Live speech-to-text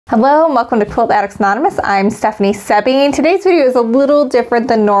Hello and welcome to Quilt Addicts Anonymous. I'm Stephanie Soebbing. Today's video is a little different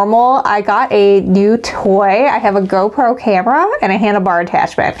than normal. I got a new toy. I have a GoPro camera and a handlebar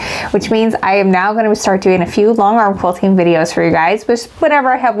attachment, which means I am now going to start doing a few long arm quilting videos for you guys, which whenever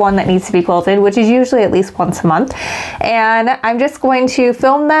I have one that needs to be quilted, which is usually at least once a month. And I'm just going to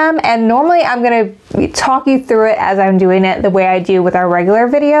film them, and normally I'm going to talk you through it as I'm doing it the way I do with our regular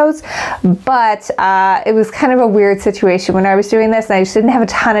videos. But it was kind of a weird situation when I was doing this, and I just didn't have a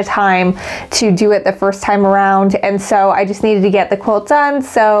ton of time to do it the first time around, and so I just needed to get the quilt done,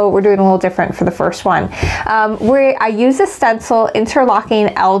 so we're doing a little different for the first one. I use a stencil, Interlocking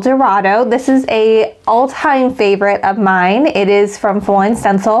El Dorado. This is a all-time favorite of mine. It is from Line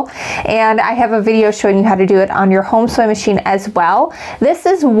Stencil, and I have a video showing you how to do it on your home sewing machine as well. This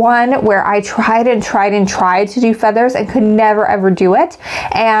is one where I tried to do feathers and could never ever do it,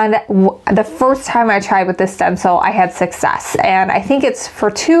 and the first time I tried with this stencil I had success, and I think it's for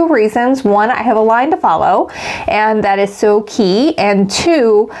two reasons. One, I have a line to follow, and that is so key, and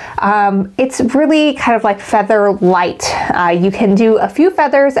two, it's really kind of like feather light. You can do a few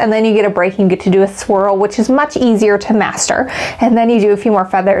feathers and then you get a break and you get to do a swirl, which is much easier to master, and then you do a few more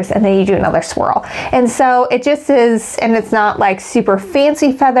feathers and then you do another swirl. And so it just is, and it's not like super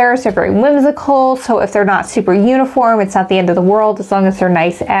fancy feathers, they're very whimsical, so if they're not super uniform, it's not the end of the world. As long as they're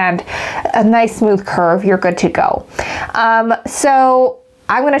nice and a nice smooth curve, you're good to go. So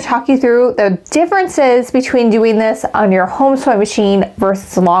I'm going to talk you through the differences between doing this on your home sewing machine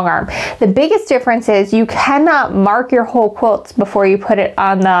versus a long arm. The biggest difference is you cannot mark your whole quilt before you put it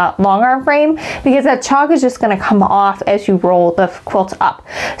on the long arm frame, because that chalk is just going to come off as you roll the quilt up.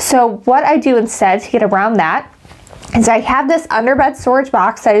 So what I do instead to get around that is I have this underbed storage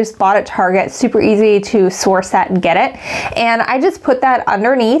box that I just bought at Target. Super easy to source that and get it. And I just put that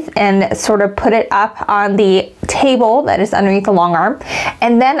underneath and sort of put it up on the table that is underneath the long arm.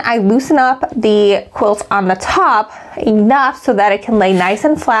 And then I loosen up the quilt on the top enough so that it can lay nice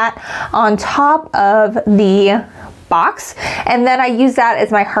and flat on top of the box, and then I use that as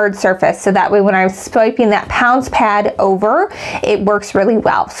my hard surface, so that way when I'm swiping that Pounce pad over, it works really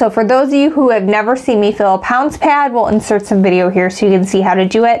well. So for those of you who have never seen me fill a Pounce pad, we'll insert some video here so you can see how to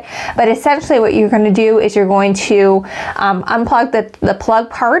do it. But essentially what you're going to do is you're going to unplug the plug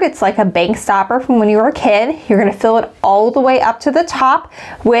part. It's like a bank stopper from when you were a kid. You're going to fill it all the way up to the top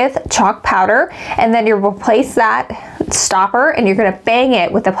with chalk powder, and then you replace that stopper and you're going to bang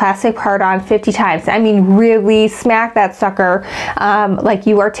it with the plastic part on 50 times. I mean, really smack that sucker like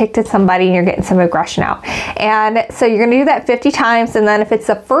you are ticked at somebody and you're getting some aggression out. And so you're going to do that 50 times, and then if it's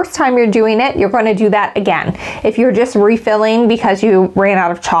the first time you're doing it, you're going to do that again. If you're just refilling because you ran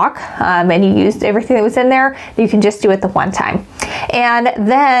out of chalk and you used everything that was in there, you can just do it the one time. And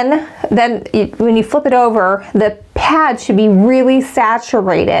then when you flip it over, the pad should be really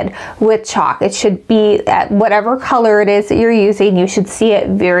saturated with chalk. It should be at whatever color it is that you're using. You should see it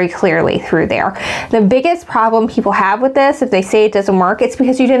very clearly through there. The biggest problem people have with this, if they say it doesn't work, it's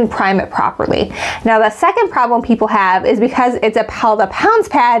because you didn't prime it properly. Now the second problem people have is because it's a Pounce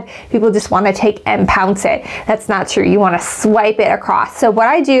pad, people just want to take and pounce it. That's not true. You want to swipe it across. So what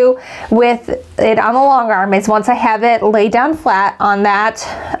I do with it on the long arm is, once I have it laid down flat on that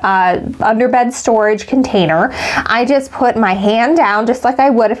underbed storage container, I just put my hand down just like I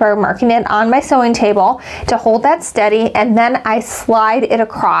would if I were marking it on my sewing table to hold that steady, and then I slide it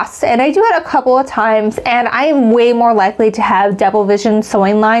across. And I do it a couple of times, and I am way more likely to have double vision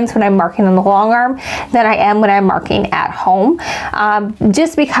sewing lines when I'm marking on the long arm than I am when I'm marking at home,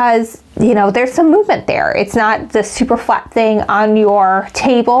 just because, you know, there's some movement there. It's not the super flat thing on your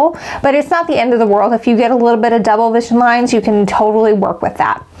table, but it's not the end of the world. If you get a little bit of double vision lines, you can totally work with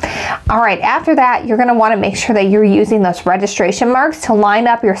that. All right, after that, you're going to want to make sure that you're using those registration marks to line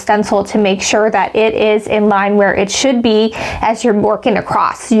up your stencil to make sure that it is in line where it should be as you're working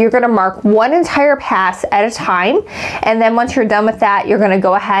across. So you're going to mark one entire pass at a time, and then once you're done with that, you're going to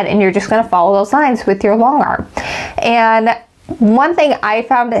go ahead and you're just going to follow those lines with your long arm. And one thing I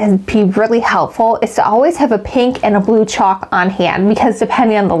found that has been really helpful is to always have a pink and a blue chalk on hand, because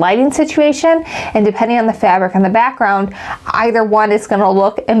depending on the lighting situation and depending on the fabric and the background, either one is going to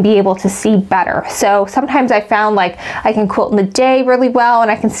look and be able to see better. So sometimes I found like I can quilt in the day really well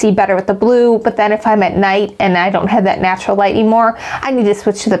and I can see better with the blue, but then if I'm at night and I don't have that natural light anymore, I need to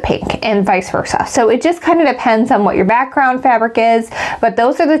switch to the pink, and vice versa. So it just kind of depends on what your background fabric is, but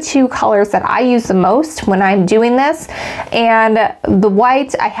those are the two colors that I use the most when I'm doing this. And the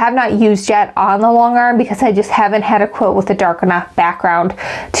white I have not used yet on the long arm because I just haven't had a quilt with a dark enough background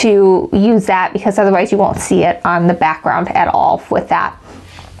to use that, because otherwise you won't see it on the background at all with that.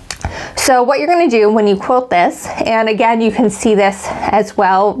 So what you're going to do when you quilt this, and again you can see this as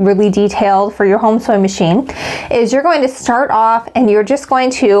well really detailed for your home sewing machine, is you're going to start off and you're just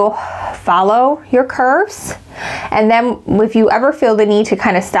going to follow your curves, and then if you ever feel the need to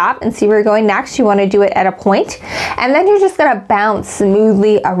kind of stop and see where you're going next, you want to do it at a point, and then you're just going to bounce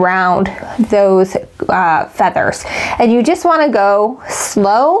smoothly around those feathers, and you just want to go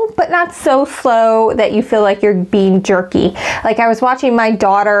slow but not so slow that you feel like you're being jerky. Like I was watching my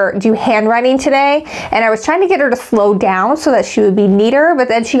daughter do handwriting today, and I was trying to get her to slow down so that she would be neater, but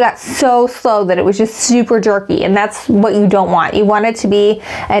then she got so slow that it was just super jerky, and that's what you don't want. You want it to be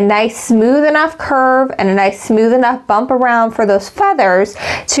a nice smooth enough curve and a nice smooth enough bump around for those feathers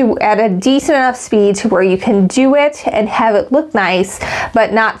to at a decent enough speed to where you can do it and have it look nice,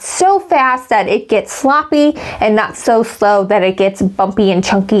 but not so fast that it gets sloppy and not so slow that it gets bumpy and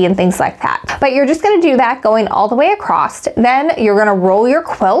chunky and things like that. But you're just going to do that going all the way across. Then you're going to roll your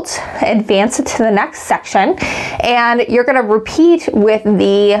quilt, advance it to the next section, and you're going to repeat with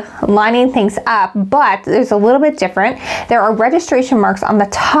the lining things up, but there's a little bit different. There are registration marks on the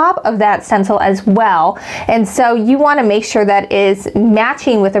top of that stencil as well, and so you want to make sure that is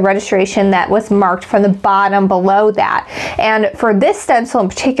matching with the registration that was marked from the bottom below that. And for this stencil in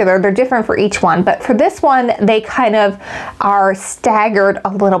particular, they're different for each one, but for this one they kind of are staggered a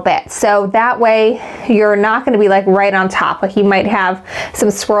little bit, so that way you're not going to be like right on top. Like you might have some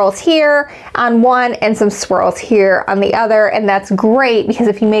swirls here on one and some swirls here on the other, and that's great because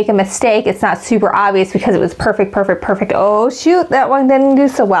if you make a mistake it's not super obvious because it was perfect. Oh shoot, that one didn't do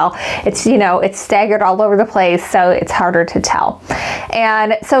so well. It's, you know, it's staggered all over the place, so it's harder to tell.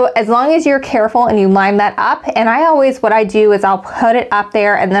 And so as long as you're careful and you line that up, and I always, what I do is I'll put it up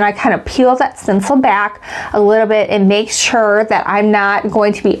there and then I kind of peel that stencil back a little bit and make sure that I'm not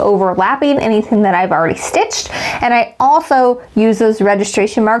going to be overlapping anything that I've already stitched. And I also use those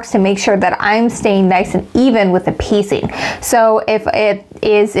registration marks to make sure that I'm staying nice and even with the piecing. So if it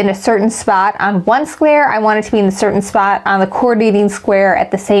is in a certain spot on one square, I want it to be in a certain spot on the coordinating square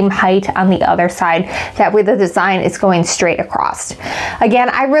at the same height on the other side. That way the design is going straight across. Again,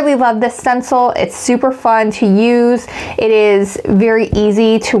 I really love this stencil. It's super fun to use. It is very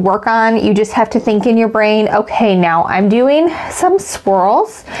easy to work on. You just have to think in your brain, okay, now I'm doing some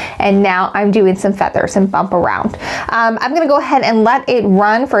swirls and now I'm doing some feathers and bump around. I'm going to go ahead and let it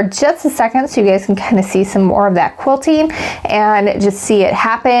run for just a second so you guys can kind of see some more of that quilting and just see it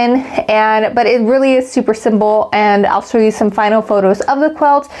happen. But it really is super simple, and I'll show you some final photos of the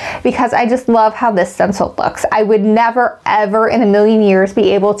quilt because I just love how this stencil looks. I would never ever in a million years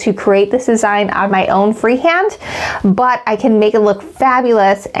be able to create this design on my own freehand, but I can make it look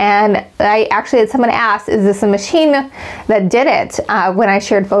fabulous. And I actually had someone ask, is this a machine that did it, when I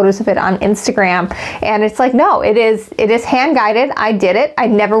shared photos of it on Instagram, and it's like, no, it is hand guided. I did it. I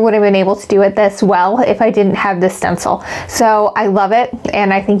never would have been able to do it this well if I didn't have this stencil. So I love it,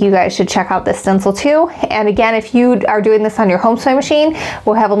 and I think you guys should check out this stencil too. And again, if you are doing this on your home sewing machine,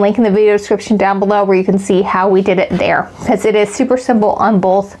 we'll have a link in the video description down below where you can see how we did it there, because it is super simple on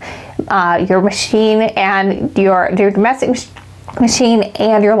both your machine and your domestic machine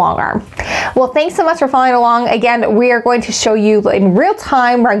and your long arm. Well, thanks so much for following along. Again, we are going to show you in real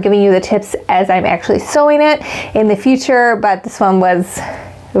time where I'm giving you the tips as I'm actually sewing it in the future, but this one was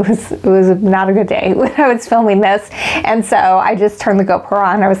it was not a good day when I was filming this, and so I just turned the GoPro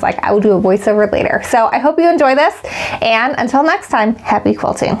on. I was like, I will do a voiceover later. So I hope you enjoy this, and until next time, happy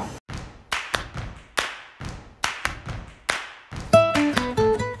quilting.